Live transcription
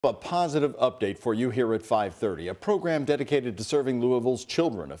A positive update for you here at 5:30. A program dedicated to serving Louisville's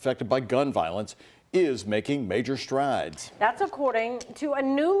children affected by gun violence is making major strides. That's according to a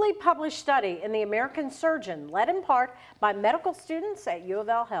newly published study in the American Surgeon, led in part by medical students at U of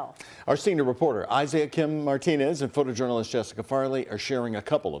L Health. Our senior reporter Isaiah Kim Martinez and photojournalist Jessica Farley are sharing a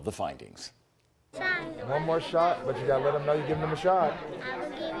couple of the findings. One more shot, but you gotta let them know you're giving them a shot. I will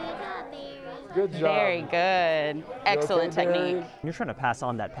give you a shot, Barry. Good job. Very good. Excellent okay, technique. You're trying to pass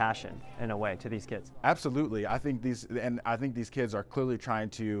on that passion in a way to these kids. Absolutely. I think these kids are clearly trying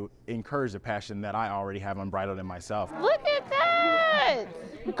to encourage the passion that I already have unbridled in myself. Look at that!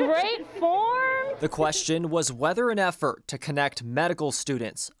 Great form. The question was whether an effort to connect medical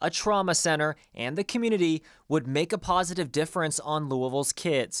students, a trauma center, and the community would make a positive difference on Louisville's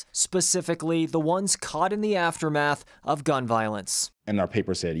kids, specifically the ones caught in the aftermath of gun violence. And our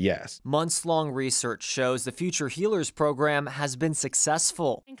paper said yes. Months-long research shows the Future Healers program has been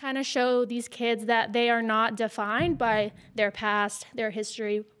successful. And kind of show these kids that they are not defined by their past, their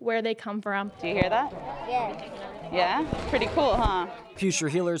history, where they come from. Do you hear that? Yeah. Yeah? Pretty cool, huh? Future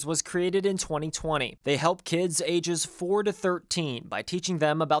Healers was created in 2020. They help kids ages 4 to 13 by teaching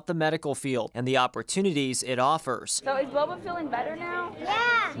them about the medical field and the opportunities it offers. So is Boba feeling better now?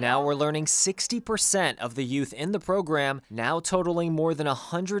 Yeah. Now we're learning 60% of the youth in the program, now totaling more than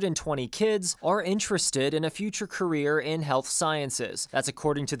 120 kids, are interested in a future career in health sciences. That's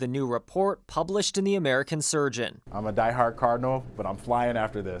according to the new report published in the American Surgeon. I'm a diehard Cardinal, but I'm flying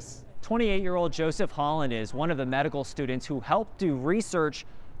after this. 28-year-old Joseph Holland is one of the medical students who helped do research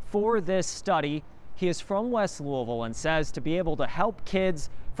for this study. He is from West Louisville and says to be able to help kids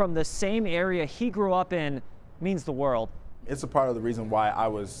from the same area he grew up in means the world. It's a part of the reason why I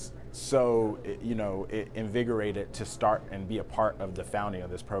was so, invigorated to start and be a part of the founding of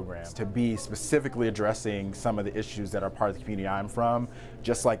this program. To be specifically addressing some of the issues that are part of the community I'm from,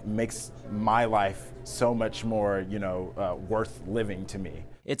 just like makes my life so much more, worth living to me.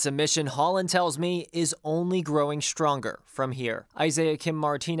 It's a mission Holland tells me is only growing stronger from here. Isaiah Kim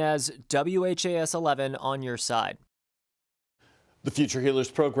Martinez, WHAS 11 on your side. The Future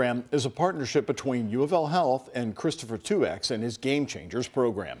Healers program is a partnership between U of L Health and Christopher 2X and his Game Changers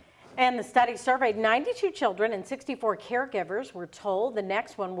program. And the study surveyed 92 children and 64 caregivers. We're told the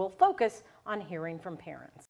next one will focus on hearing from parents.